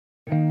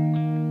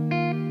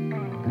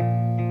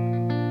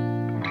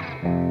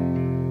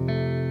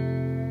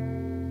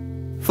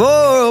For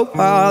a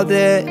while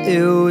there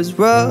it was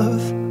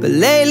rough, but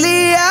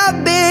lately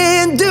I've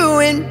been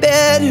doing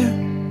better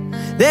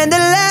than the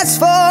last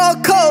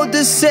 4 cold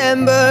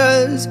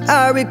Decembers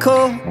I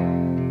recall.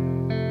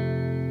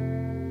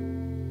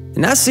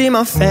 And I see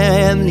my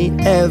family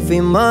every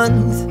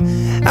month.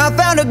 I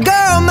found a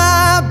girl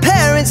my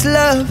parents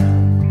love.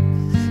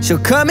 She'll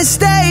come and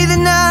stay the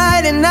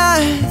night, and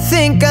I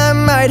think I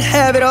might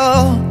have it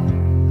all.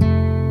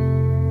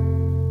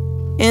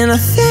 And I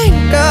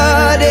thank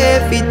God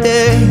every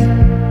day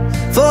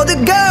for the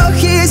girl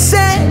He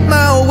sent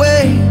my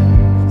way.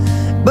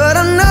 But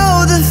I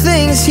know the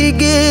things He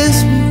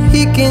gives me,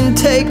 He can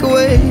take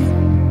away.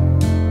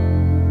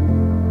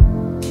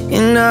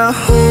 And I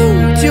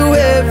hold you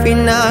every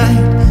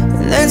night,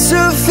 and that's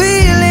a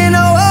feeling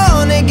I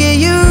wanna get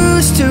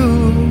used to.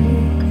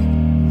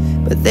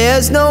 But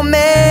there's no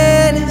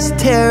man as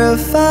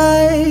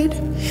terrified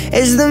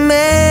as the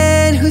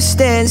man who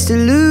stands to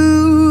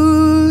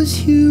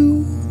lose you.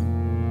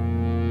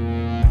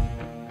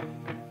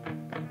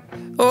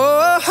 Oh,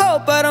 I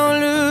hope I don't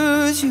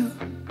lose you.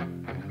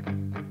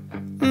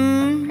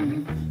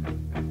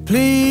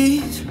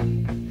 Please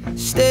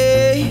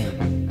stay.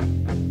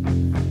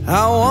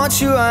 I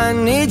want you, I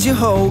need you,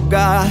 oh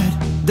God.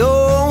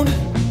 Don't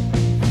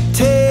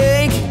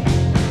take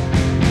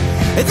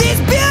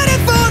these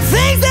beautiful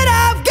things that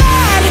I've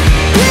got.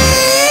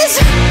 Please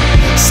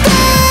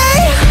stay.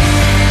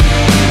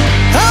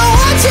 I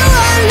want you,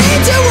 I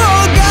need you,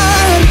 oh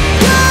God.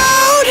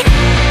 Don't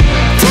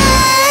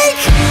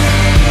take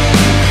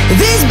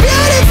these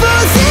beautiful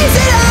things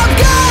that I've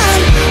got.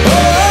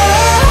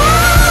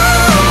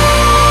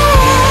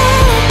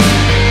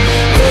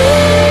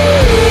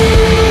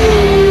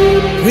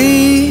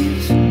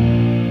 Please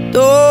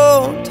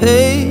don't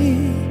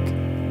take.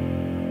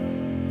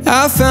 I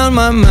found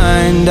my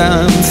mind,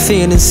 I'm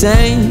feeling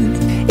sane.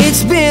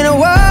 It's been a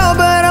while,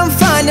 but I'm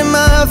finding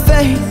my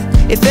faith.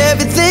 If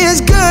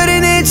everything's good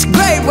and it's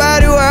great, why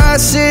do I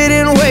sit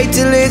and wait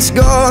till it's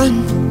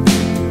gone?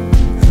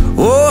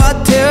 Oh, I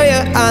tell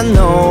you, I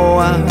know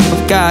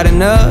I've got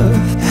enough.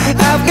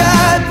 I've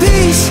got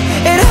peace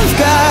and I've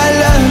got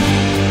love,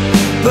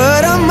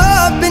 but I'm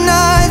up at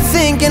night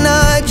thinking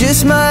I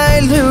just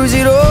might lose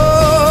it all.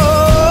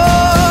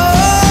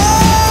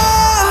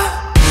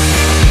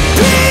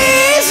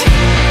 Please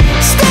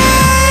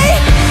stay.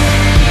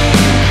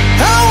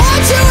 I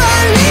want you, I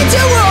need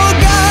you, oh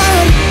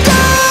God.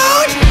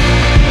 Don't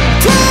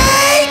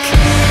take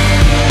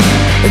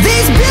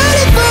these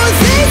beautiful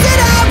things that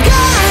I've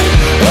got.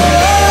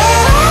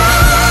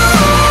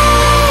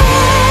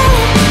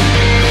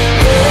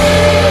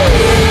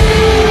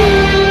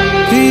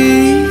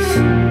 Please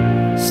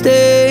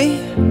stay.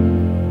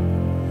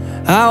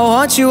 I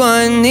want you,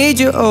 I need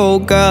you, oh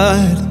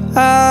God.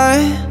 I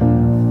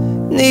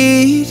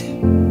need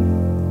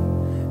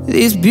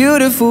these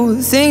beautiful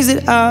things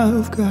that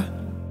I've got.